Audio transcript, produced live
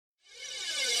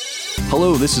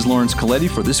Hello, this is Lawrence Coletti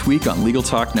for This Week on Legal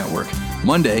Talk Network.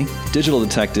 Monday, digital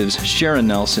detectives Sharon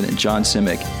Nelson and John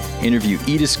Simic interview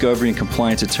e-discovery and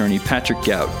compliance attorney Patrick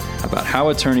Gout about how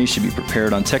attorneys should be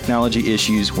prepared on technology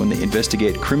issues when they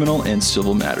investigate criminal and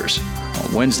civil matters.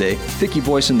 On Wednesday, Vicki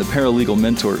Boyson, the paralegal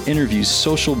mentor, interviews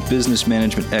social business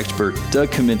management expert Doug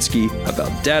Kaminsky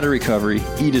about data recovery,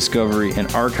 e-discovery, and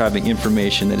archiving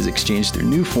information that is exchanged through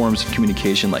new forms of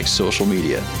communication like social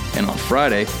media. And on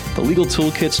Friday, the Legal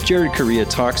Toolkit's Jared Correa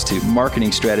talks to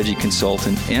marketing strategy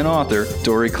consultant and author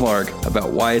Dory Clark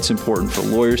about why it's important for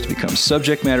lawyers to become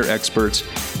subject matter experts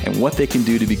and what they can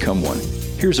do to become one.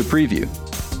 Here's a preview.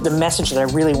 The message that I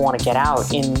really want to get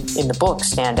out in the book,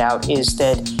 Stand Out, is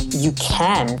that you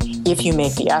can, if you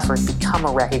make the effort, become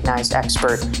a recognized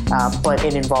expert, but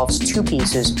it involves two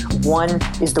pieces. One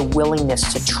is the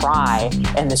willingness to try,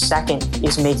 and the second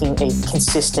is making a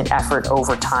consistent effort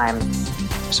over time.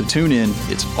 So tune in.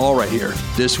 It's all right here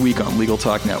this week on Legal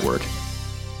Talk Network.